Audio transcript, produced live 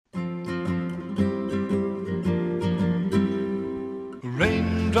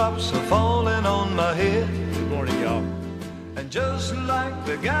raindrops are falling on my head. Good morning, y'all. And just like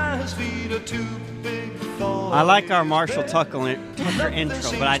the guy's feet are too big for I like our his Marshall bed. Tucker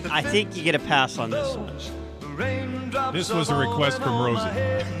intro, but I think you get a pass on this one. This was a request from Rosie.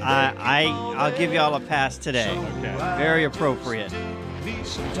 I'll give y'all a pass today. Okay. Very appropriate.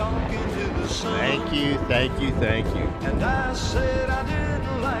 Thank you, thank you, thank you. And I said I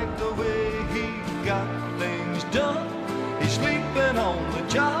didn't like the way he got things done. He's sleeping on the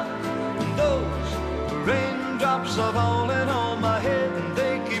job. And those raindrops are falling on my head, and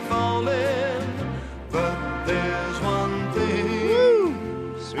they keep falling. But there's one thing. Woo!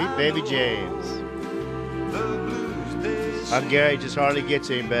 Sweet baby James. The blues they How Gary just hardly gets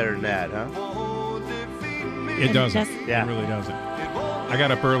any better than that, huh? won't defeat me. It doesn't. Yeah. It really doesn't. I got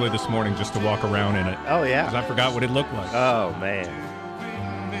up early this morning just to walk around in it Oh, because yeah. I forgot what it looked like. Oh, man.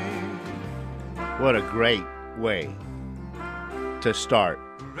 What a great way to start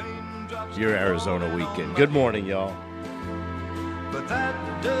your Arizona weekend. Good morning, y'all. But that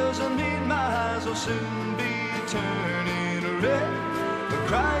doesn't mean my eyes will soon be turning red. The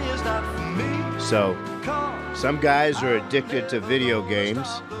cry is not for me. So, some guys are addicted to video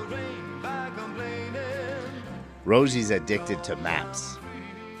games. Rosie's addicted to maps.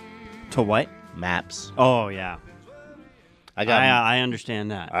 To what? Maps. Oh, yeah. I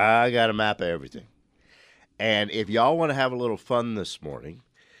understand that. I got a map of everything. And if y'all want to have a little fun this morning,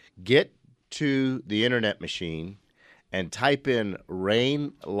 get to the internet machine and type in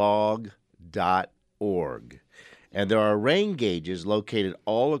rainlog.org. And there are rain gauges located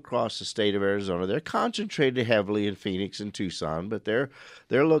all across the state of Arizona. They're concentrated heavily in Phoenix and Tucson, but they're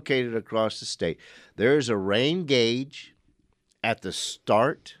located across the state. There is a rain gauge at the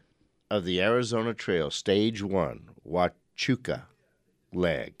start of the Arizona Trail, Stage 1, Huachuca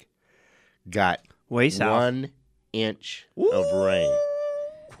leg. Got Way south. 1 inch of rain.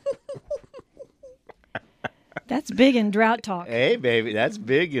 That's big in drought talk. Hey, baby, that's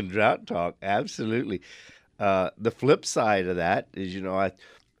big in drought talk. Absolutely. The flip side of that is,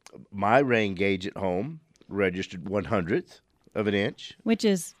 my rain gauge at home registered 1/100th of an inch. Which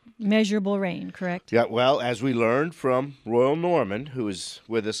is measurable rain, correct? Yeah, well, as we learned from Royal Norman, who was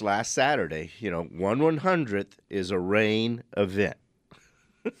with us last Saturday, 1/100th is a rain event.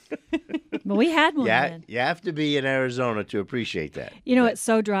 But we had one Yeah, then. you have to be in Arizona to appreciate that. It's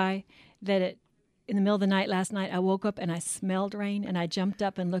so dry that in the middle of the night last night, I woke up and I smelled rain, and I jumped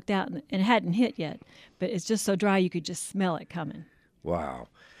up and looked out, and it hadn't hit yet. But it's just so dry you could just smell it coming. Wow.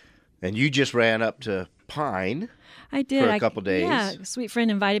 And you just ran up to Pine. I did. For a couple days. Yeah, a sweet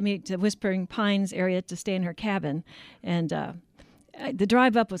friend invited me to Whispering Pines area to stay in her cabin, and the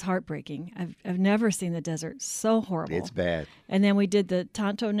drive up was heartbreaking. I've never seen the desert so horrible. It's bad. And then we did the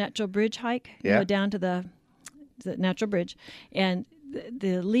Tonto Natural Bridge hike, Yeah. down to the natural bridge, and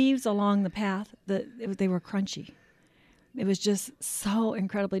the leaves along the path, they were crunchy. It was just so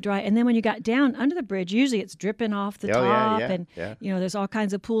incredibly dry. And then when you got down under the bridge, usually it's dripping off the Oh, yeah, top, yeah, and yeah. there's all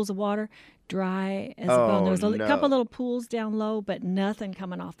kinds of pools of water, dry as a Oh, bone. There was a no. couple little pools down low, but nothing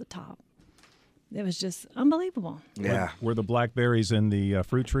coming off the top. It was just unbelievable. Yeah. Were the blackberries and the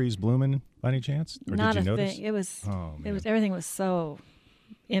fruit trees blooming by any chance? Or Not did you a notice? thing. It was. Oh, It man. was. Everything was so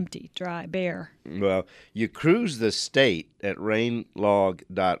empty, dry, bare. Well, you cruise the state at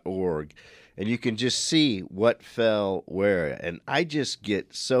rainlog.org, and you can just see what fell where. And I just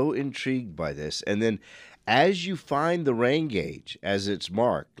get so intrigued by this. And then as you find the rain gauge, as it's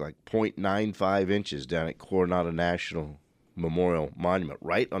marked, like 0.95 inches down at Coronado National Memorial Monument,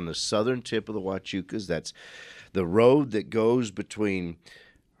 right on the southern tip of the Huachucas, that's the road that goes between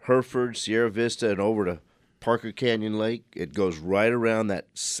Hereford, Sierra Vista, and over to Parker Canyon Lake. It goes right around that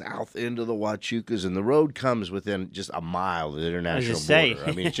south end of the Huachucas, and the road comes within just a mile of the international say. border.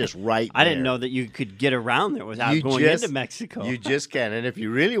 I mean, it's just right I didn't there. know that you could get around there without You going just- into Mexico. You just can. And if you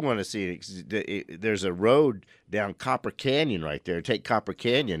really want to see it, there's a road down Copper Canyon right there. Take Copper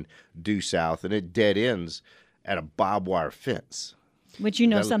Canyon due south, and it dead ends at a barbed wire fence. Which you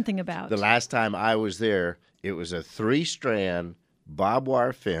know The- something about. The last time I was there, it was a 3-strand barbed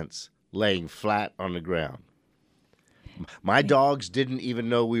wire fence laying flat on the ground. My dogs didn't even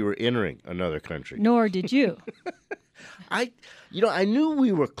know we were entering another country. Nor did you. I knew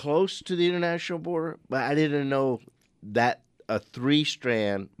we were close to the international border, but I didn't know that a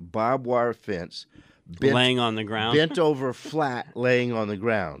 3-strand barbed wire fence laying on the ground. bent over flat, laying on the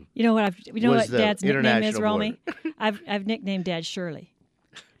ground. You know what? Was What the Dad's nickname is, international Romy? I've nicknamed Dad Shirley.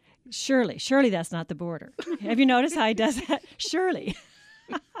 Surely that's not the border. Have you noticed how he does that? Shirley.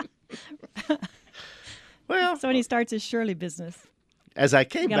 Well, So when he starts his Shirley business, as I you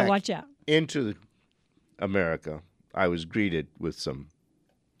came gotta back watch out. into America, I was greeted with some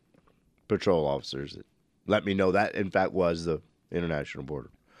patrol officers that let me know that, in fact, was the international border.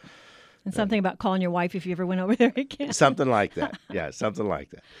 And something about calling your wife if you ever went over there again. Something like that. Yeah, something like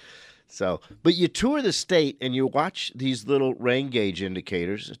that. So, but you tour the state and you watch these little rain gauge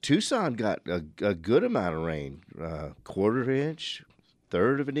indicators. Tucson got a good amount of rain, quarter of an inch,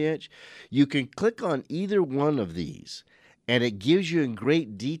 third of an inch. You can click on either one of these, and it gives you in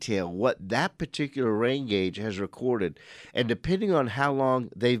great detail what that particular rain gauge has recorded. And depending on how long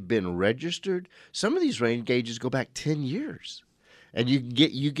they've been registered, some of these rain gauges go back 10 years. And you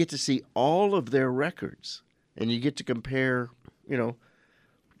get to see all of their records, and you get to compare,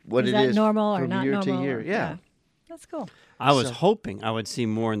 what Is it that is normal or from not year normal? to year. Yeah. That's cool. I was hoping I would see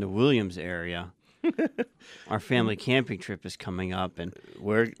more in the Williams area. Our family camping trip is coming up, and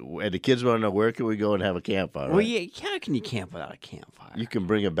And the kids want to know, where can we go and have a campfire? well, right? yeah, how can you camp without a campfire? You can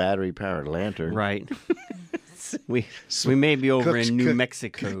bring a battery-powered lantern. Right. we may be over Cooks- in New cook-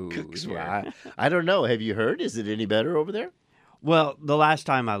 Mexico. Cooks- here. I don't know. Have you heard? Is it any better over there? Well, the last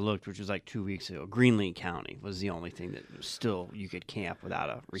time I looked, which was like 2 weeks ago, Greenlee County was the only thing that was still you could camp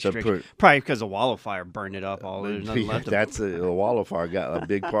without a restriction. Probably because the Wallow Fire burned it up all. There's nothing left. That's the Wallow Fire got a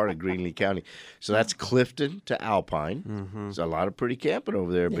big part of Greenlee County. So that's Clifton to Alpine. There's a lot of pretty camping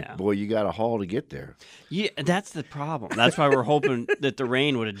over there, but Yeah. boy, you got a haul to get there. Yeah, that's the problem. That's why we're hoping that the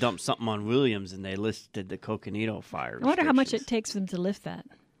rain would have dumped something on Williams and they listed the Coconino Fire. I wonder how much it restrictions. takes them to lift that.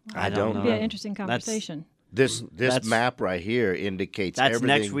 I don't It'd be know. an interesting conversation. This That's- map right here indicates That's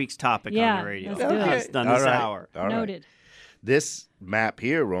everything. next week's topic Yeah, on the radio. let's do it. That's done All this right. hour. All right. Noted. This map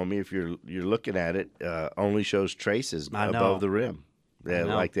here, Romy, if you're looking at it, only shows traces I know. above the rim. Yeah,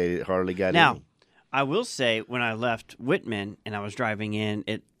 know. like they hardly got Now, any. I will say when I left Whitman and I was driving in,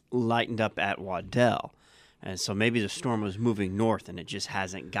 it lightened up at Waddell. And so maybe the storm was moving north and it just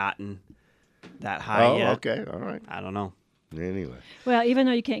hasn't gotten that high Oh, yet. okay, all right. I don't know. Anyway, Well, even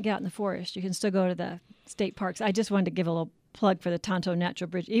though you can't get out in the forest, you can still go to the state parks. I just wanted to give a little plug for the Tonto Natural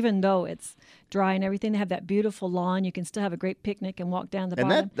Bridge. Even though it's dry and everything, they have that beautiful lawn. You can still have a great picnic and walk down the and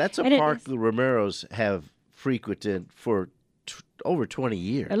bottom. that's a And park the Romeros have frequented for over 20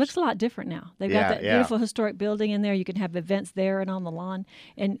 years. It looks a lot different now. They've Yeah, got that yeah. beautiful historic building in there. You can have events there and on the lawn.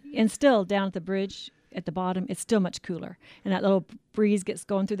 And still down at the bridge at the bottom, it's still much cooler. And that little breeze gets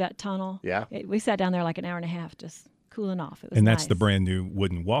going through that tunnel. Yeah. We sat down there like an hour and a half just cooling off. It was And that's nice. the brand new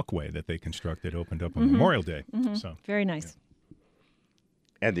wooden walkway that they constructed, opened up on Memorial Day. So Very nice.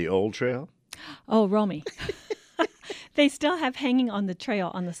 And the old trail? Oh, Romy. They still have hanging on the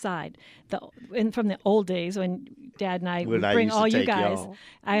trail on the side. From the old days when Dad and I When would I bring used to all you take guys. y'all.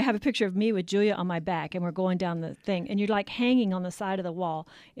 I have a picture of me with Julia on my back, and we're going down the thing, and you're like hanging on the side of the wall.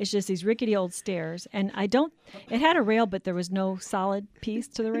 It's just these rickety old stairs, and it had a rail, but there was no solid piece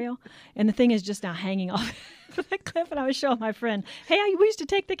to the rail, and the thing is just now hanging off the cliff. And I was showing my friend, hey, we used to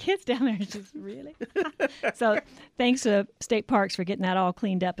take the kids down there. It's just really. So thanks to state parks for getting that all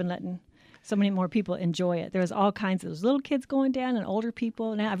cleaned up and letting so many more people enjoy it. There was all kinds of those little kids going down and older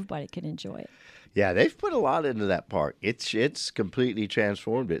people. Now everybody can enjoy it. Yeah, they've put a lot into that park. It's completely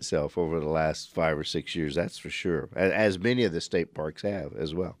transformed itself over the last 5 or 6 years, that's for sure, as many of the state parks have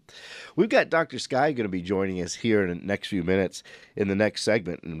as well. We've got Dr. Sky going to be joining us here in the next few minutes in the next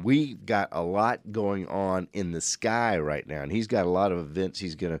segment, and we got a lot going on in the sky right now, and he's got a lot of events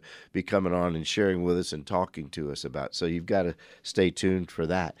he's going to be coming on and sharing with us and talking to us about, so you've got to stay tuned for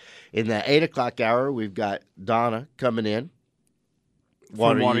that. In the 8 o'clock hour, we've got Donna coming in.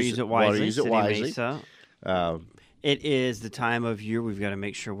 From Water Use It Wisely, City Wisely. Mesa. It is the time of year we've got to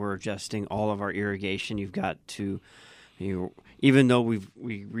make sure we're adjusting all of our irrigation. You've got to, even though we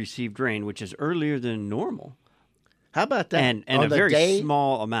received rain, which is earlier than normal, How about that? and On a the very day-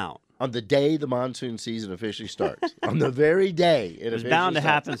 small amount. On the day the monsoon season officially starts. On the very day it It was officially bound to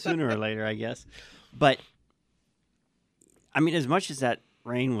starts. happen sooner or later, I guess. But I mean, as much as that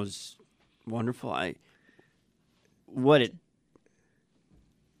rain was wonderful, what it's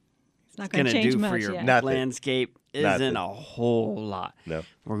It's not going going to to change do much. for your yeah. Nothing. landscape isn't Nothing. a whole lot. No.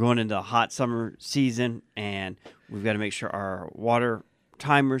 We're going into a hot summer season, and we've got to make sure our water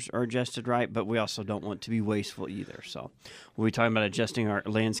timers are adjusted right, but we also don't want to be wasteful either. So we'll be talking about adjusting our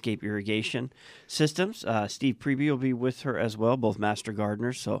landscape irrigation systems. Steve Preby will be with her as well, both master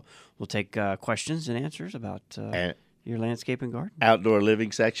gardeners. So we'll take questions and answers about And- your landscape and garden. Outdoor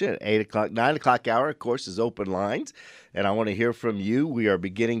living section at 8 o'clock. 9 o'clock hour, of course, is open lines. And I want to hear from you. We are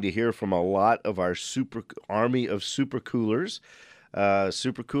beginning to hear from a lot of our army of super coolers.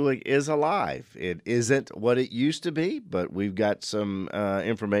 supercooling is alive. It isn't what it used to be, but we've got some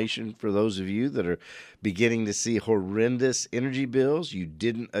information for those of you that are beginning to see horrendous energy bills. You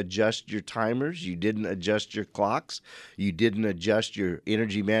didn't adjust your timers. You didn't adjust your clocks. You didn't adjust your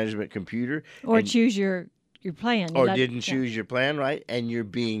energy management computer. Or choose your plan. Or didn't choose your plan, right? And you're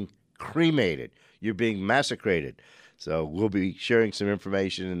being cremated. You're being massacred. So we'll be sharing some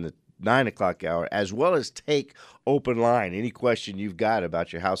information in the 9 o'clock hour, as well as take open line. Any question you've got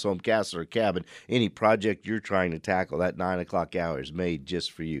about your house, home, castle, or cabin, any project you're trying to tackle, that 9 o'clock hour is made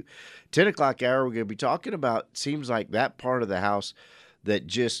just for you. 10 o'clock hour, we're going to be talking about, seems like that part of the house that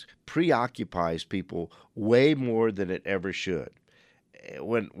just preoccupies people way more than it ever should.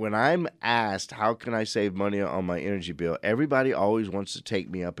 When I'm asked, how can I save money on my energy bill, everybody always wants to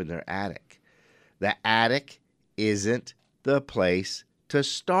take me up in their attic. The attic isn't the place to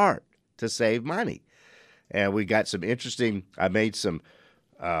start to save money. And we got some interesting, I made some,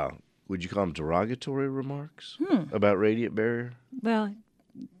 would you call them derogatory remarks about Radiant Barrier? Well,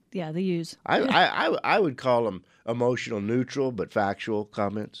 yeah, they use. I would call them emotional neutral but factual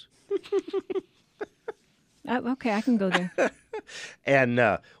comments. Okay, I can go there.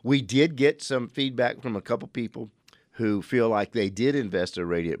 And we did get some feedback from a couple people who feel like they did invest in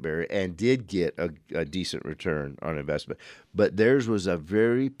Radiant Barrier and did get a decent return on investment. But theirs was a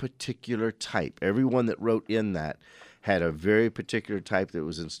very particular type. Everyone that wrote in that had a very particular type that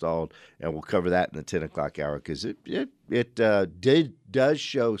was installed, and we'll cover that in the 10 o'clock hour because it does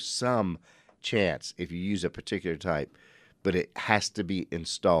show some chance if you use a particular type, but it has to be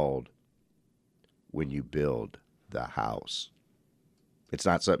installed when you build the house. It's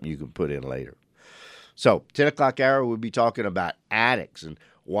not something you can put in later. So 10 o'clock hour, we'll be talking about attics and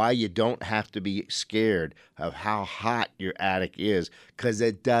why you don't have to be scared of how hot your attic is, because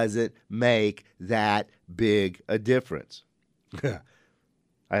it doesn't make that big a difference.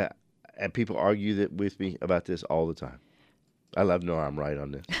 And people argue with me about this all the time. I love knowing I'm right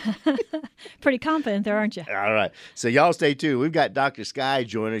on this. Pretty confident there, aren't you? All right. So y'all stay tuned. We've got Dr. Sky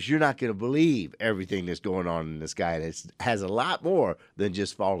joining us. You're not going to believe everything that's going on in the sky. And it has a lot more than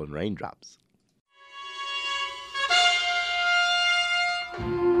just falling raindrops.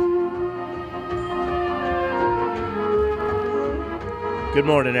 Good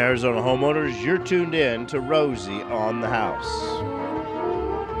morning, Arizona homeowners. You're tuned in to Rosie on the House.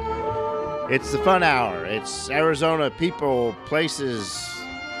 It's the fun hour. It's Arizona people, places,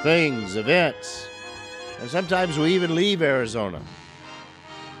 things, events. And sometimes we even leave Arizona.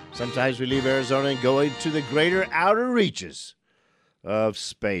 Sometimes we leave Arizona and go into the greater outer reaches of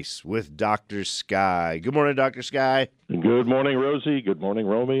space with Dr. Sky. Good morning, Dr. Sky. Good morning, Rosie. Good morning,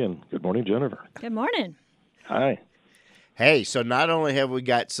 Romy. And good morning, Jennifer. Good morning. Hi. Hey, so not only have we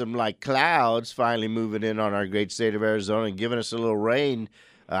got some clouds finally moving in on our great state of Arizona and giving us a little rain,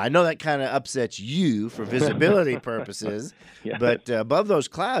 I know that kind of upsets you for visibility purposes, Yeah. But above those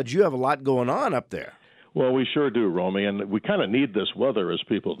clouds, you have a lot going on up there. Well, we sure do, Romy, and we kind of need this weather, as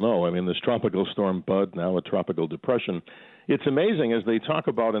people know. I mean, this tropical storm Bud, now a tropical depression. It's amazing, as they talk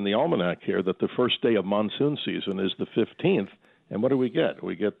about in the almanac here, that the first day of monsoon season is the 15th, and what do we get?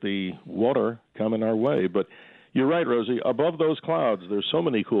 We get the water coming our way, but you're right, Rosie. Above those clouds, there's so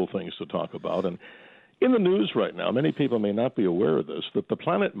many cool things to talk about. And in the news right now, many people may not be aware of this, that the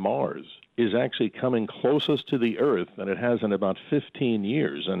planet Mars is actually coming closest to the Earth than it has in about 15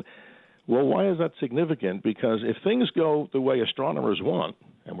 years. And, well, why is that significant? Because if things go the way astronomers want,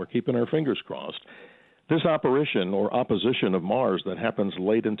 and we're keeping our fingers crossed, this apparition or opposition of Mars that happens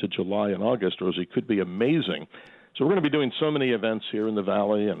late into July and August, Rosie, could be amazing. So we're going to be doing so many events here in the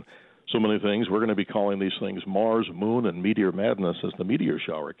Valley and so many things. We're going to be calling these things Mars, Moon, and Meteor Madness as the meteor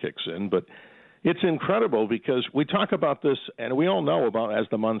shower kicks in. But it's incredible because we talk about this, and we all know about as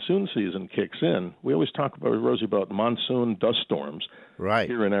the monsoon season kicks in. We always talk about, Rosie, about monsoon dust storms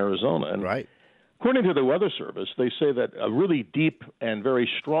here in Arizona. And according to the Weather Service, they say that a really deep and very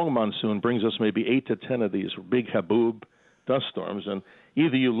strong monsoon brings us maybe 8 to 10 of these big haboob dust storms. And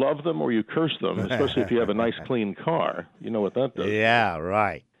either you love them or you curse them, especially if you have a nice, clean car. You know what that does. Yeah,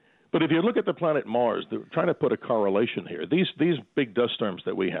 right. But if you look at the planet Mars, they're trying to put a correlation here. These big dust storms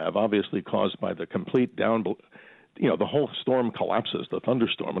that we have, obviously caused by the complete down, the whole storm collapses, the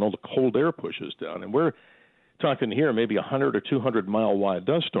thunderstorm, and all the cold air pushes down. And we're talking here maybe 100 or 200 mile wide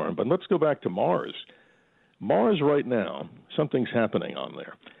dust storm. But let's go back to Mars. Mars right now, something's happening on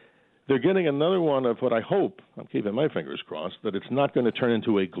there. They're getting another one of what I hope, I'm keeping my fingers crossed, that it's not going to turn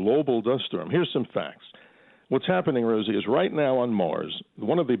into a global dust storm. Here's some facts. What's happening, Rosie, is right now on Mars,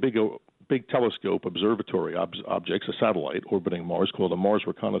 one of the big telescope observatory objects, a satellite orbiting Mars called the Mars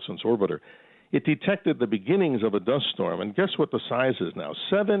Reconnaissance Orbiter, it detected the beginnings of a dust storm. And guess what the size is now?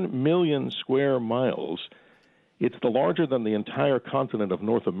 7 million square miles. It's the larger than the entire continent of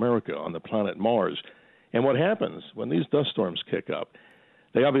North America on the planet Mars. And what happens when these dust storms kick up?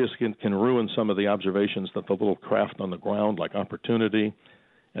 They obviously can ruin some of the observations that the little craft on the ground like Opportunity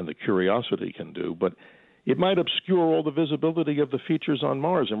and the Curiosity can do, but it might obscure all the visibility of the features on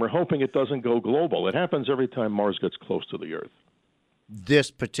Mars, and we're hoping it doesn't go global. It happens every time Mars gets close to the Earth. This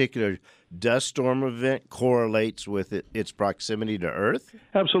particular dust storm event correlates with its proximity to Earth?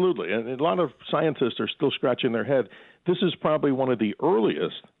 Absolutely, and a lot of scientists are still scratching their head. This is probably one of the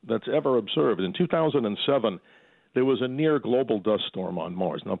earliest that's ever observed. In 2007, there was a near global dust storm on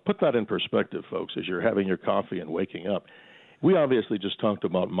Mars. Now, put that in perspective, folks, as you're having your coffee and waking up. We obviously just talked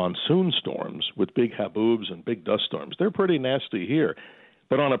about monsoon storms with big haboobs and big dust storms. They're pretty nasty here.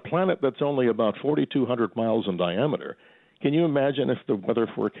 But on a planet that's only about 4,200 miles in diameter, can you imagine if the weather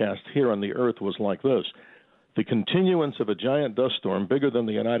forecast here on the Earth was like this? The continuance of a giant dust storm bigger than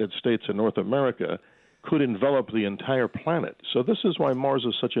the United States and North America could envelop the entire planet. So this is why Mars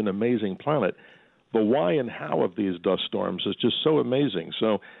is such an amazing planet. The why and how of these dust storms is just so amazing.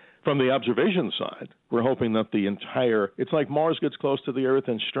 So from the observation side, we're hoping that it's like Mars gets close to the Earth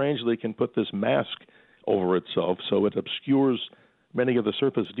and strangely can put this mask over itself so it obscures many of the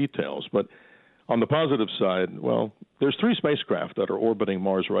surface details. But on the positive side, well, there's 3 spacecraft that are orbiting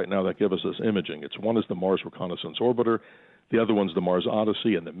Mars right now that give us this imaging. One is the Mars Reconnaissance Orbiter, the other one's the Mars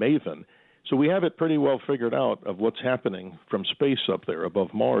Odyssey and the MAVEN. So we have it pretty well figured out of what's happening from space up there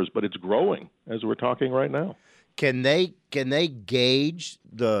above Mars, but it's growing as we're talking right now. Can they gauge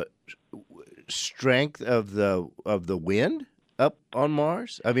the strength of the wind up on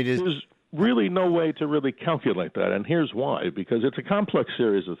Mars? I mean, there's really no way to really calculate that, and here's why: because it's a complex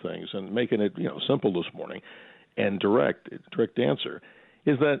series of things, and making it simple this morning and direct answer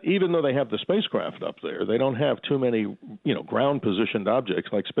is that even though they have the spacecraft up there, they don't have too many ground positioned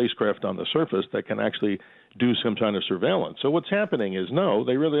objects like spacecraft on the surface that can actually do some kind of surveillance. So what's happening is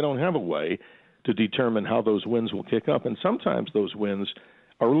they really don't have a way to determine how those winds will kick up. And sometimes those winds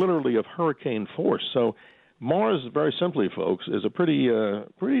are literally of hurricane force. So Mars, very simply, folks, is a pretty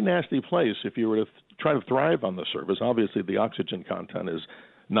nasty place if you were to try to thrive on the surface. Obviously, the oxygen content is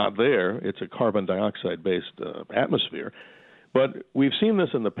not there. It's a carbon dioxide-based atmosphere. But we've seen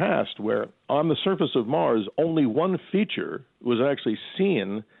this in the past where on the surface of Mars, only one feature was actually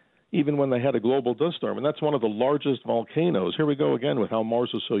seen even when they had a global dust storm, and that's one of the largest volcanoes. Here we go again with how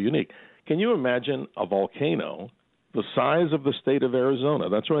Mars is so unique. Can you imagine a volcano the size of the state of Arizona?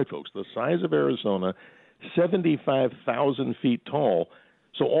 That's right, folks, the size of Arizona, 75,000 feet tall.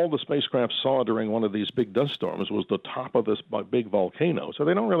 So all the spacecraft saw during one of these big dust storms was the top of this big volcano. So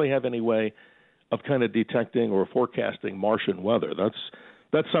they don't really have any way of kind of detecting or forecasting Martian weather.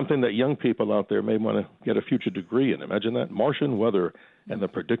 That's something that young people out there may want to get a future degree in. Imagine that, Martian weather and the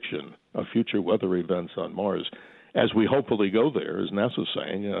prediction of future weather events on Mars. As we hopefully go there, as NASA's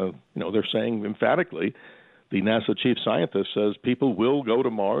saying, they're saying emphatically, the NASA chief scientist says people will go to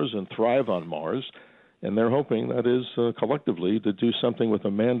Mars and thrive on Mars, and they're hoping that is collectively to do something with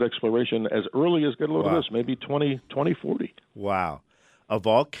a manned exploration as early as, get a load of this, maybe 2040. Wow. A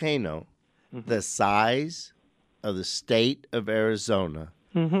volcano the size of the state of Arizona,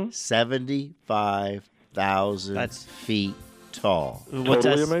 75,000 feet tall.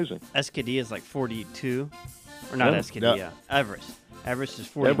 Totally amazing. Escadilla is like 42, or not Escadilla, no. Everest. Everest is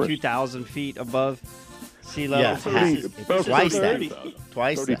 42,000 feet above sea level. Yeah, twice that.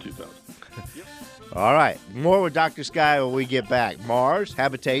 Twice that. 32,000. All right, more with Dr. Sky when we get back. Mars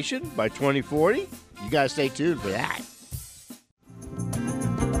habitation by 2040. You got to stay tuned for that.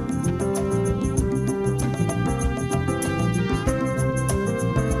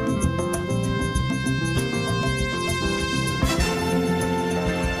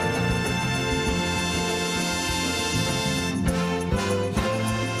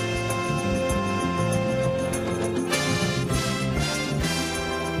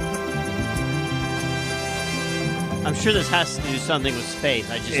 I'm sure this has to do something with space.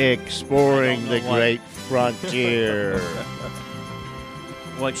 Exploring the great frontier.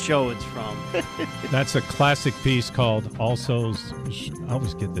 What show it's from. That's a classic piece called I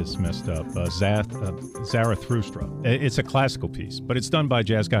always get this messed up, Zarathustra. It's a classical piece, but it's done by a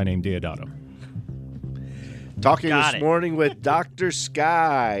jazz guy named Deodato. Talking this morning with Dr.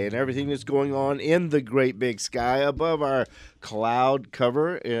 Sky and everything that's going on in the great big sky above our cloud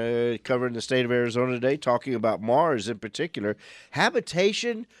cover, covering the state of Arizona today, talking about Mars in particular.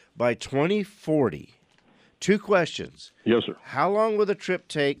 Habitation by 2040. 2 questions. Yes, sir. How long will the trip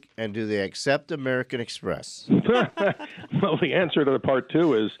take, and do they accept American Express? Well, the answer to the part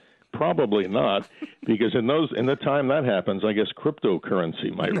 2 is probably not, because in the time that happens, I guess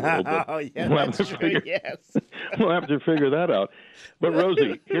cryptocurrency might roll. But Oh, yeah, we'll have that's to right. figure, Yes. we'll have to figure that out. But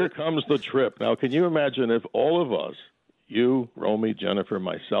Rosie, here comes the trip. Now, can you imagine if all of us, you, Romy, Jennifer,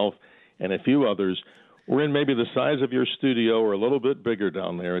 myself, and a few others, were in maybe the size of your studio or a little bit bigger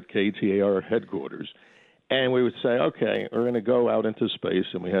down there at KTAR headquarters, and we would say, okay, we're going to go out into space,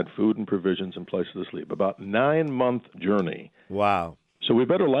 and we had food and provisions and places to sleep. About 9-month journey. Wow. So we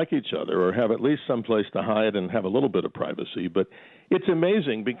better like each other or have at least some place to hide and have a little bit of privacy. But it's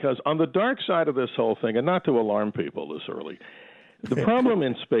amazing because on the dark side of this whole thing, and not to alarm people this early, the problem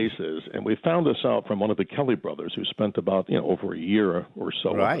in space is, and we found this out from one of the Kelly brothers who spent about over a year or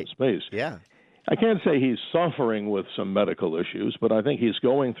so Right. in space. Yeah. I can't say he's suffering with some medical issues, but I think he's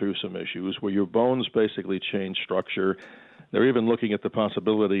going through some issues where your bones basically change structure. They're even looking at the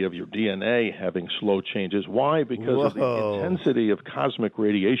possibility of your DNA having slow changes. Why? Because of the Whoa. intensity of cosmic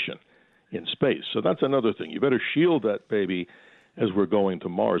radiation in space. So that's another thing. You better shield that baby as we're going to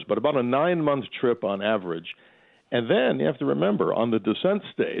Mars. But about a 9-month trip on average. And then you have to remember, on the descent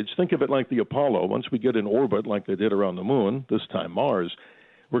stage, think of it like the Apollo. Once we get in orbit like they did around the moon, this time Mars,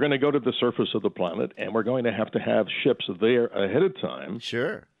 we're going to go to the surface of the planet, and we're going to have ships there ahead of time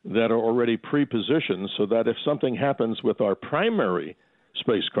Sure. that are already pre-positioned so that if something happens with our primary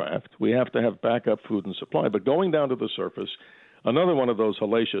spacecraft, we have to have backup food and supply. But going down to the surface, another one of those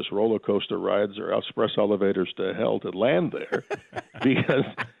hellacious roller coaster rides or express elevators to hell to land there because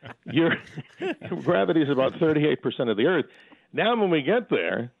your gravity is about 38% of the Earth. Now when we get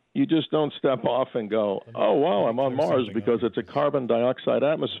there, you just don't step off and go, oh, wow, I'm on Mars because it's a carbon dioxide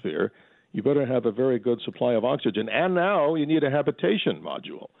atmosphere. You better have a very good supply of oxygen. And now you need a habitation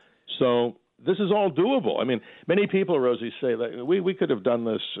module. So this is all doable. I mean, many people, Rosie, say that we could have done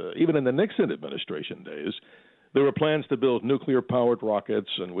this even in the Nixon administration days. There were plans to build nuclear-powered rockets,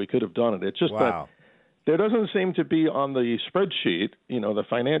 and we could have done it. It's just Wow. that there doesn't seem to be on the spreadsheet,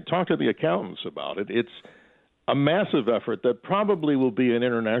 talk to the accountants about it. It's a massive effort that probably will be an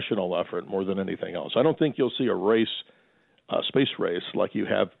international effort more than anything else. I don't think you'll see a space race like you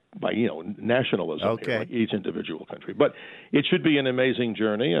have by nationalism Okay. here, like each individual country. But it should be an amazing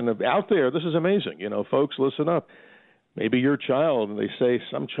journey. And out there, this is amazing. Folks, listen up. Maybe your child, and they say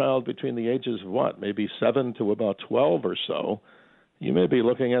some child between the ages of maybe 7 to about 12 or so, you may be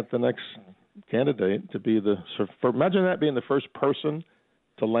looking at the next candidate to be imagine that being the first person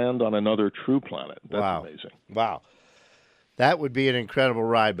to land on another true planet. That's Wow. amazing. Wow. That would be an incredible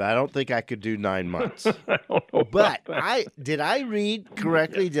ride, but I don't think I could do 9 months. I don't know But about that. did I read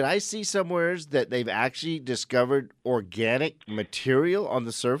correctly? Did I see somewheres that they've actually discovered organic material on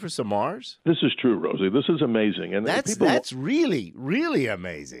the surface of Mars? This is true, Rosie. This is amazing. And That's really, really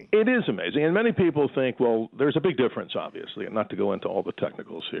amazing. It is amazing. And many people think, well, there's a big difference, obviously, and not to go into all the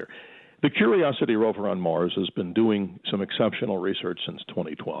technicals here. The Curiosity rover on Mars has been doing some exceptional research since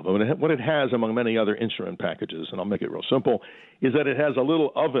 2012. And what it has, among many other instrument packages, and I'll make it real simple, is that it has a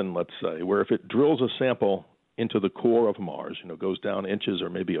little oven, let's say, where if it drills a sample into the core of Mars, goes down inches or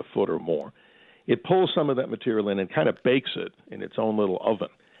maybe a foot or more, it pulls some of that material in and kind of bakes it in its own little oven.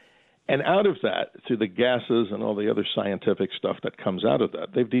 And out of that, through the gases and all the other scientific stuff that comes out of that,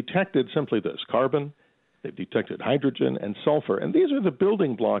 they've detected simply this: carbon, they've detected hydrogen and sulfur. And these are the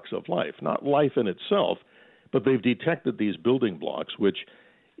building blocks of life, not life in itself, but they've detected these building blocks, which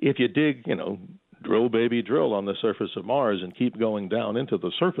if you dig, drill, baby, drill on the surface of Mars and keep going down into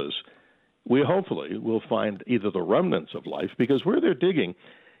the surface, we hopefully will find either the remnants of life, because where they're digging,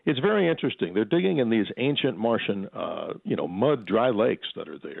 it's very interesting. They're digging in these ancient Martian, mud dry lakes that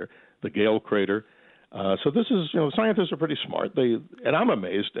are there, the Gale Crater. So this is, scientists are pretty smart. And I'm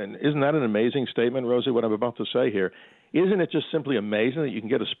amazed, and isn't that an amazing statement, Rosie, what I'm about to say here? Isn't it just simply amazing that you can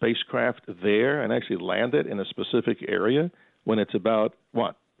get a spacecraft there and actually land it in a specific area when it's about,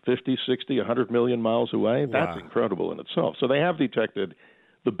 50, 60, 100 million miles away? Wow. That's incredible in itself. So they have detected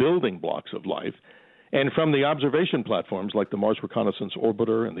the building blocks of life. And from the observation platforms like the Mars Reconnaissance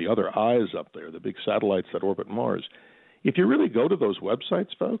Orbiter and the other eyes up there, the big satellites that orbit Mars, if you really go to those websites,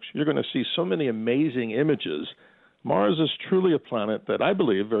 folks, you're going to see so many amazing images. Mars is truly a planet that I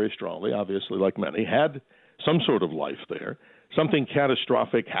believe very strongly, obviously, like many, had some sort of life there. Something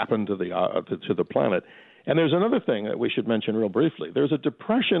catastrophic happened to the planet. And there's another thing that we should mention real briefly. There's a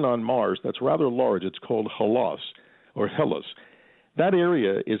depression on Mars that's rather large. It's called Hellas, or Hellas. That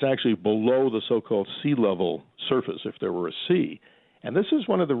area is actually below the so-called sea level surface, if there were a sea. And this is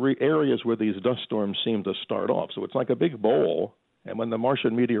one of the areas where these dust storms seem to start off. So it's like a big bowl, and when the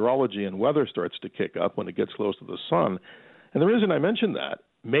Martian meteorology and weather starts to kick up when it gets close to the sun, and the reason I mention that,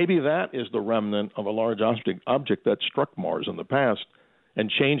 maybe that is the remnant of a large object that struck Mars in the past and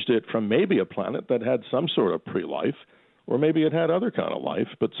changed it from maybe a planet that had some sort of pre-life, or maybe it had other kind of life,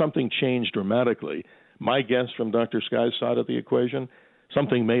 but something changed dramatically. My guess from Dr. Sky's side of the equation,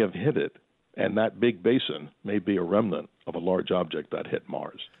 something may have hit it, and that big basin may be a remnant of a large object that hit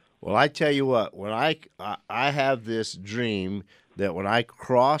Mars. Well, I tell you what, when I have this dream that when I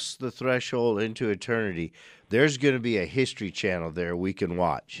cross the threshold into eternity, there's going to be a History Channel there we can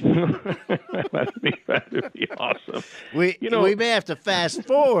watch. That'd be awesome. We may have to fast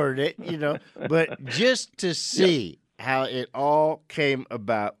forward it, but just to see how it all came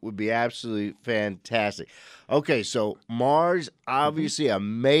about would be absolutely fantastic. Okay, so Mars, obviously a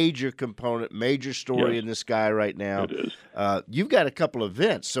major component, major story in the sky right now. It is. You've got a couple of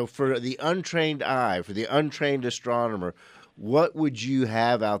events. So for the untrained eye, for the untrained astronomer, what would you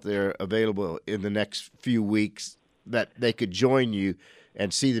have out there available in the next few weeks that they could join you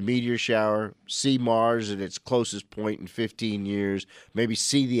and see the meteor shower, see Mars at its closest point in 15 years, maybe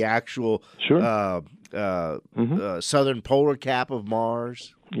see the actual southern polar cap of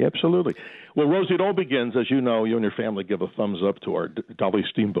Mars? Yeah, absolutely. Well, Rosie, it all begins, as you know, you and your family give a thumbs up to our Dolly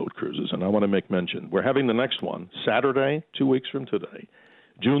Steamboat cruises, and I want to make mention. We're having the next one Saturday, 2 weeks from today,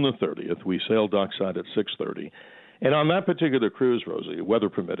 June the 30th. We sail dockside at 6:30. And on that particular cruise, Rosie, weather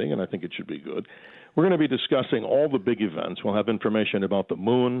permitting, and I think it should be good, we're going to be discussing all the big events. We'll have information about the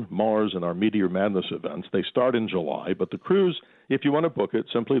Moon, Mars, and our Meteor Madness events. They start in July, but the cruise, if you want to book it,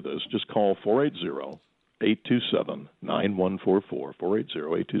 simply this. Just call 480-827-9144,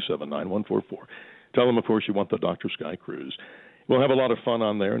 480-827-9144. Tell them, of course, you want the Dr. Sky cruise. We'll have a lot of fun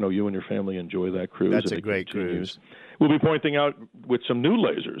on there. I know you and your family enjoy that cruise. That's a great cruise. We'll be pointing out with some new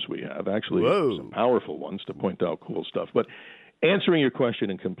lasers we have, actually, some powerful ones to point out cool stuff. But answering your question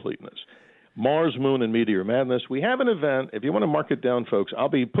in completeness, Mars, Moon, and Meteor Madness, we have an event. If you want to mark it down, folks, I'll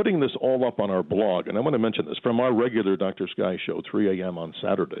be putting this all up on our blog. And I want to mention this. From our regular Dr. Sky show, 3 a.m. on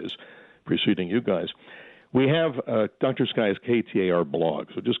Saturdays, preceding you guys, we have Dr. Sky's KTAR blog.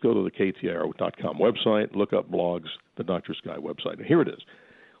 So just go to the KTAR.com website, look up blogs, the Dr. Sky website. And here it is.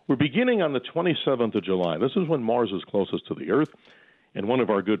 We're beginning on the 27th of July. This is when Mars is closest to the Earth. And one of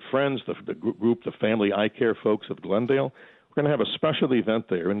our good friends, the group, the Family Eye Care folks of Glendale, we're going to have a special event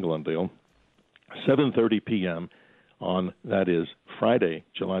there in Glendale, 7:30 p.m. on, that is, Friday,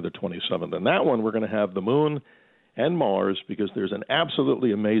 July the 27th. And that one, we're going to have the Moon and Mars, because there's an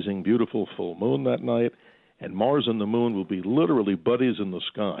absolutely amazing, beautiful full moon that night. And Mars and the Moon will be literally buddies in the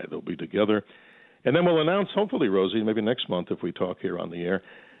sky. They'll be together. And then we'll announce, hopefully, Rosie, maybe next month if we talk here on the air,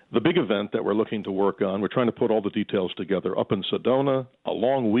 the big event that we're looking to work on. We're trying to put all the details together up in Sedona, a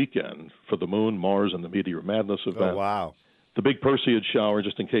long weekend for the Moon, Mars, and the Meteor Madness event. Oh, wow. The big Perseid shower,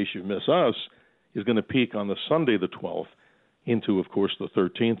 just in case you miss us, is going to peak on the Sunday the 12th into, of course, the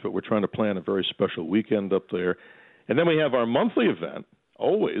 13th. But we're trying to plan a very special weekend up there. And then we have our monthly event,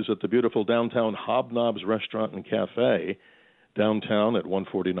 always at the beautiful downtown Hobnobs Restaurant and Cafe, downtown at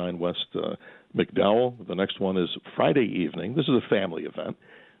 149 West McDowell. The next one is Friday evening. This is a family event,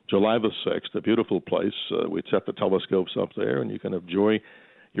 July the 6th, a beautiful place. We set the telescopes up there, and you can enjoy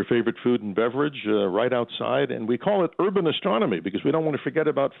your favorite food and beverage right outside. And we call it urban astronomy because we don't want to forget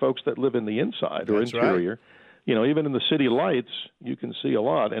about folks that live in the inside or interior. Right. You know, even in the city lights, you can see a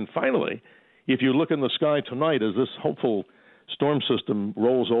lot. And finally, if you look in the sky tonight as this hopeful storm system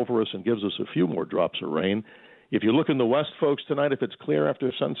rolls over us and gives us a few more drops of rain, if you look in the west, folks, tonight, if it's clear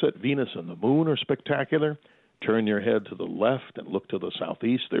after sunset, Venus and the Moon are spectacular. Turn your head to the left and look to the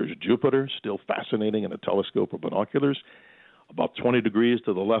southeast. There's Jupiter, still fascinating in a telescope or binoculars. About 20 degrees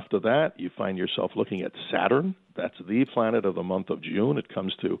to the left of that, you find yourself looking at Saturn. That's the planet of the month of June. It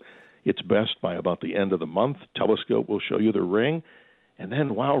comes to its best by about the end of the month. Telescope will show you the ring. And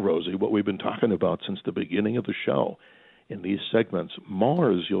then, wow, Rosie, what we've been talking about since the beginning of the show, in these segments,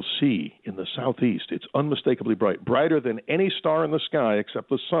 Mars you'll see in the southeast. It's unmistakably bright, brighter than any star in the sky except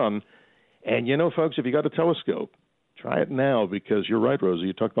the sun. And, you know, folks, if you got a telescope, try it now because you're right, Rosie.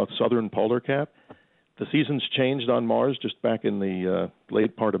 You talked about southern polar cap. The seasons changed on Mars just back in the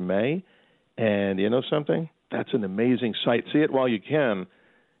late part of May. And you know something? That's an amazing sight. See it while you can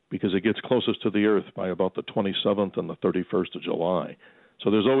because it gets closest to the Earth by about the 27th and the 31st of July. So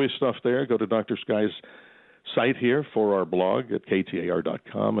there's always stuff there. Go to Dr. Sky's site here for our blog at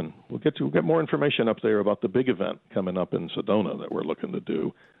ktar.com, and we'll get more information up there about the big event coming up in Sedona that we're looking to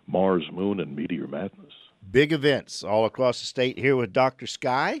do, Mars, Moon, and Meteor Madness. Big events all across the state here with Dr.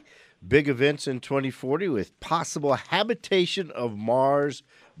 Sky. Big events in 2040 with possible habitation of Mars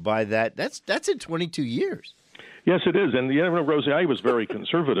by that. That's in 22 years. Yes, it is. And, you know, Rosie, I was very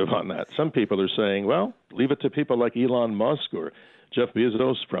conservative on that. Some people are saying, well, leave it to people like Elon Musk or Jeff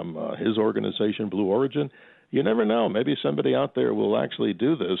Bezos from his organization, Blue Origin. you never know. Maybe somebody out there will actually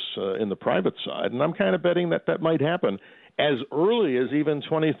do this in the private side, and I'm kind of betting that might happen as early as even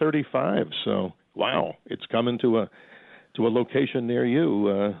 2035. So, wow, it's coming to a location near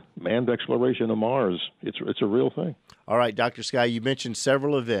you. Manned exploration of Mars. It's a real thing. All right, Dr. Sky, you mentioned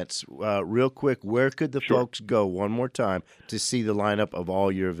several events. Real quick, where could the folks go one more time to see the lineup of all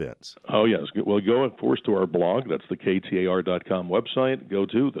your events? Oh, yes. Well, go, of course, to our blog. That's the KTAR.com website. Go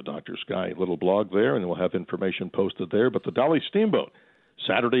to the Dr. Sky little blog there, and we'll have information posted there. But the Dolly Steamboat,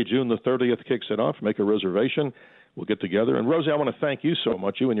 Saturday, June the 30th, kicks it off. Make a reservation. We'll get together. And, Rosie, I want to thank you so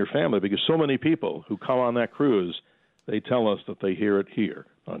much, you and your family, because so many people who come on that cruise, they tell us that they hear it here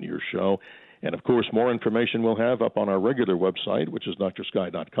on your show. And, of course, more information we'll have up on our regular website, which is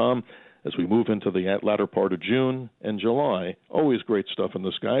drsky.com, as we move into the latter part of June and July. Always great stuff in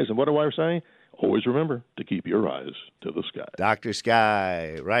the skies. And what do I say? Always remember to keep your eyes to the sky. Dr.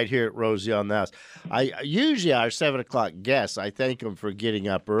 Sky, right here at Rosie on the House. Usually our 7 o'clock guest, I thank him for getting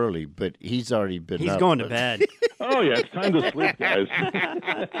up early, but he's already been up. He's going to bed. Oh, yeah, it's time to sleep, guys.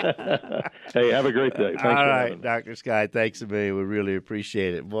 Hey, have a great day. Thanks All for right, having me. Dr. Sky, thanks a million. We really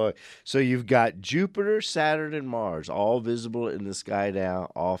appreciate it. Boy, so you've got Jupiter, Saturn, and Mars all visible in the sky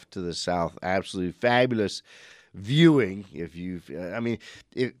now off to the south. Absolutely fabulous viewing.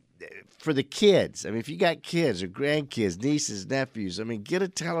 For the kids, if you got kids or grandkids, nieces, nephews, get a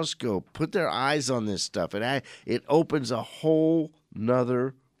telescope, put their eyes on this stuff. It opens a whole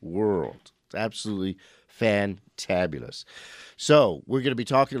nother world. It's absolutely fantabulous. So we're going to be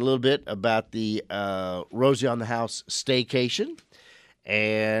talking a little bit about the Rosie on the House staycation,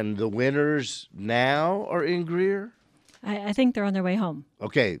 and the winners now are in Greer. I think they're on their way home.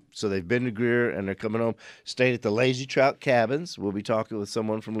 Okay, so they've been to Greer and they're coming home. Stayed at the Lazy Trout Cabins. We'll be talking with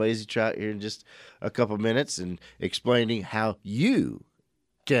someone from Lazy Trout here in just a couple minutes and explaining how you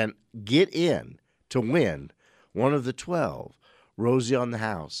can get in to win one of the 12 Rosie on the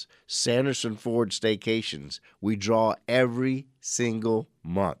House Sanderson Ford staycations. We draw every single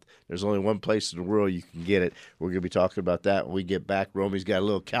month. There's only one place in the world you can get it. We're going to be talking about that when we get back. Romy's got a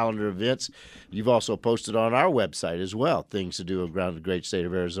little calendar of events. You've also posted on our website as well, things to do around the great state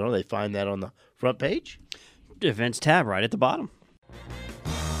of Arizona. They find that on the front page. Events tab right at the bottom.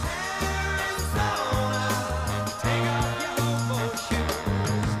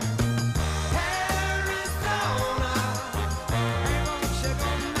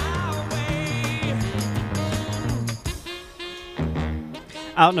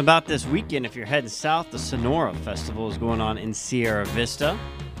 Out and about this weekend, if you're heading south, the Sonora Festival is going on in Sierra Vista.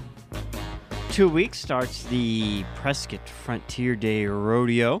 2 weeks starts the Prescott Frontier Day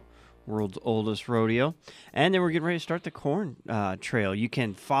Rodeo, world's oldest rodeo. And then we're getting ready to start the corn trail. You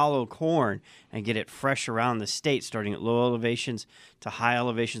can follow corn and get it fresh around the state, starting at low elevations to high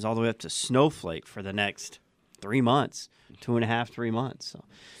elevations, all the way up to Snowflake for the next 3 months, 2.5, 3 months. So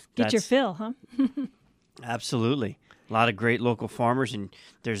Get your fill, huh? Absolutely. A lot of great local farmers, and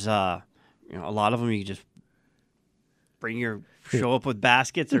there's a lot of them you can just show up with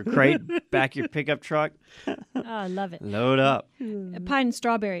baskets or crate, back your pickup truck. Oh, I love it. Load up. Pine and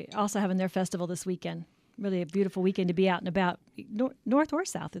Strawberry also having their festival this weekend. Really a beautiful weekend to be out and about, north or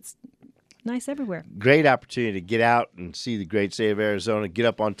south. It's nice everywhere. Great opportunity to get out and see the great state of Arizona, get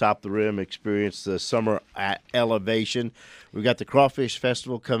up on top of the rim, experience the summer at elevation. We've got the Crawfish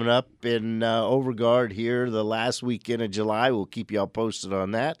Festival coming up in Overgard here the last weekend of July. We'll keep you all posted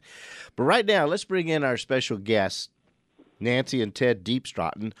on that. But right now, let's bring in our special guests, Nancy and Ted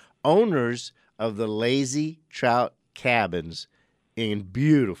Deepstraughten, owners of the Lazy Trout Cabins in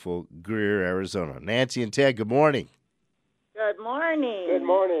beautiful Greer, Arizona. Nancy and Ted, good morning. Good morning. Good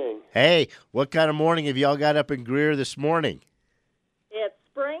morning. Hey, what kind of morning have y'all got up in Greer this morning? It's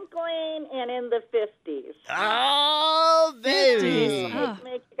sprinkling and in the 50s. Oh, baby.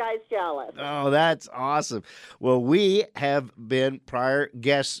 Make you guys jealous. Oh, that's awesome. Well, we have been prior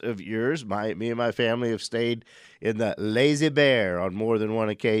guests of yours. Me and my family have stayed in the Lazy Bear on more than one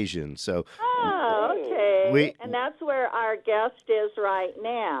occasion. So, okay. And that's where our guest is right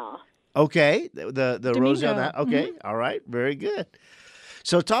now. Okay, the Rosie on that. Okay, All right, very good.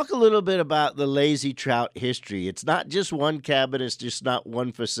 So talk a little bit about the Lazy Trout history. It's not just one cabin. It's just not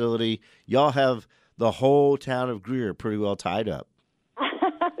one facility. Y'all have the whole town of Greer pretty well tied up.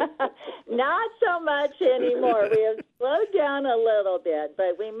 Not so much anymore. We have slowed down a little bit,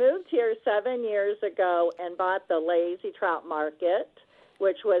 but we moved here 7 years ago and bought the Lazy Trout Market,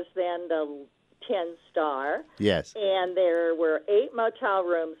 which was then the 10-star. Yes. And there were 8 motel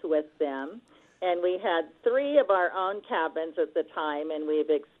rooms with them. And we had 3 of our own cabins at the time, and we've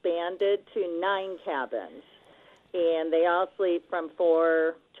expanded to 9 cabins. And they all sleep from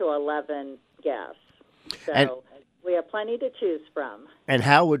 4 to 11 guests. So And- we have plenty to choose from. And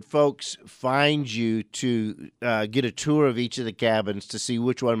how would folks find you to get a tour of each of the cabins to see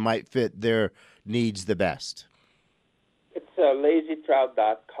which one might fit their needs the best? It's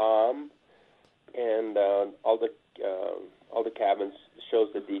lazytrout.com, and all the cabins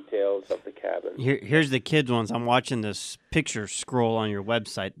shows the details of the cabin. Here's the kids ones. I'm watching this picture scroll on your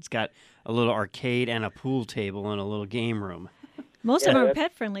website. It's got a little arcade and a pool table and a little game room. Most of them are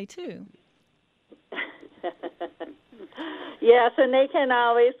pet friendly too. Yes, and they can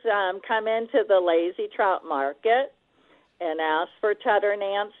always come into the Lazy Trout Market and ask for Ted or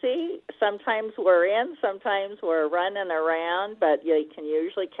Nancy. Sometimes we're in, sometimes we're running around, but you can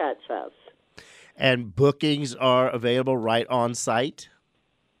usually catch us. And bookings are available right on site?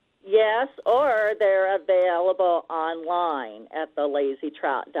 Yes, or they're available online at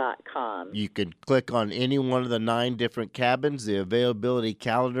thelazytrout.com. You can click on any one of the 9 different cabins. The availability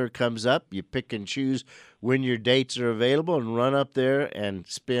calendar comes up. You pick and choose when your dates are available and run up there and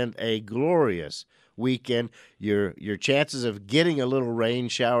spend a glorious weekend. Your chances of getting a little rain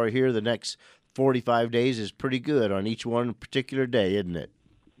shower here the next 45 days is pretty good on each one particular day, isn't it?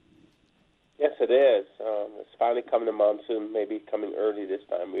 Yes, it is. It's finally coming to monsoon, maybe coming early this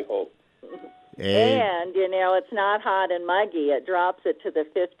time, we hope. And, it's not hot and muggy. It drops it to the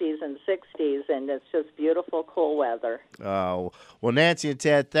 50s and 60s, and it's just beautiful, cool weather. Oh, well, Nancy and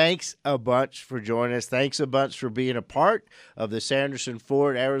Ted, thanks a bunch for joining us. Thanks a bunch for being a part of the Sanderson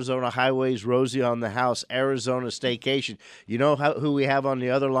Ford Arizona Highways Rosie on the House Arizona Staycation. You know who we have on the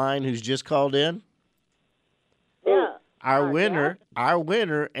other line who's just called in? Yeah. Our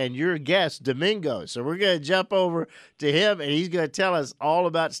winner, and your guest, Domingo. So we're going to jump over to him, and he's going to tell us all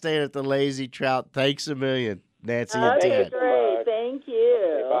about staying at the Lazy Trout. Thanks a million, Nancy and Okay, Ted. great. Thank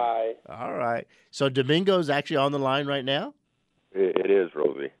you. Bye. All right. So Domingo's actually on the line right now? It is,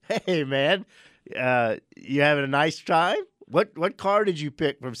 Rosie. Hey, man. You having a nice time? What car did you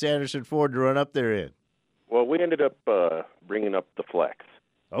pick from Sanderson Ford to run up there in? Well, we ended up bringing up the Flex,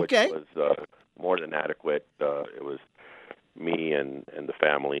 Okay. which was more than adequate. It was me and the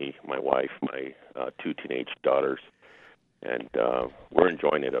family, my wife, my 2 teenage daughters, and we're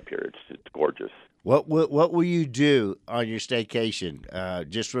enjoying it up here. It's gorgeous. What will you do on your staycation?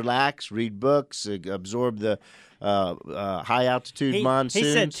 Just relax, read books, absorb the high altitude monsoons.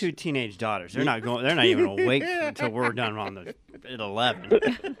 He said 2 teenage daughters. They're not going. They're not even awake until we're done at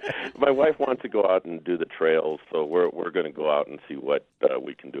 11. My wife wants to go out and do the trails, so we're going to go out and see what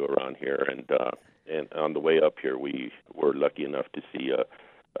we can do around here. And on the way up here, we were lucky enough to see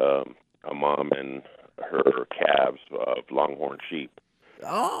a mom and her calves of longhorn sheep.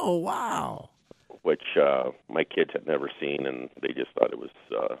 Oh, wow. Which my kids had never seen, and they just thought it was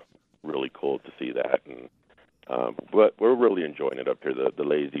really cool to see that. And but we're really enjoying it up here. The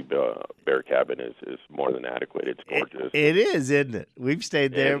Lazy Bear Cabin is more than adequate. It's gorgeous. It is, isn't it? We've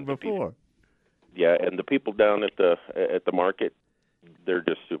stayed there And before. Yeah, and the people down at the market, they're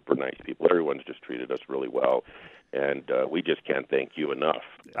just super nice people. Everyone's just treated us really well, and we just can't thank you enough.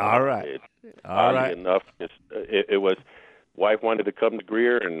 All right. All right. Enough. It was. Wife wanted to come to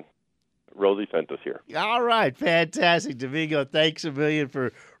Greer, and Rosie sent us here. All right, fantastic. Domingo, thanks a million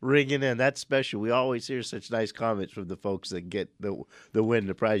for ringing in. That's special. We always hear such nice comments from the folks that get the win,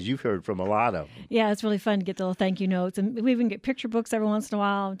 the prize. You've heard from a lot of them. Yeah, it's really fun to get the little thank you notes. And we even get picture books every once in a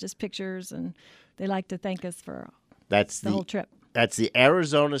while, just pictures. And they like to thank us for the whole trip. That's the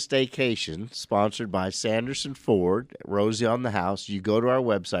Arizona Staycation, sponsored by Sanderson Ford, Rosie on the House. You go to our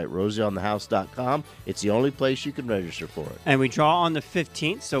website, rosieonthehouse.com. It's the only place you can register for it. And we draw on the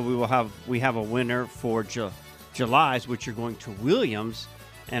 15th, so we have a winner for July's, which are going to Williams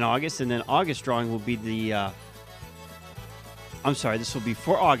in August, and then August drawing will be this will be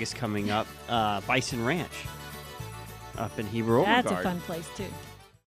for August coming up, Bison Ranch up in Heber Overgard. That's a fun place, too.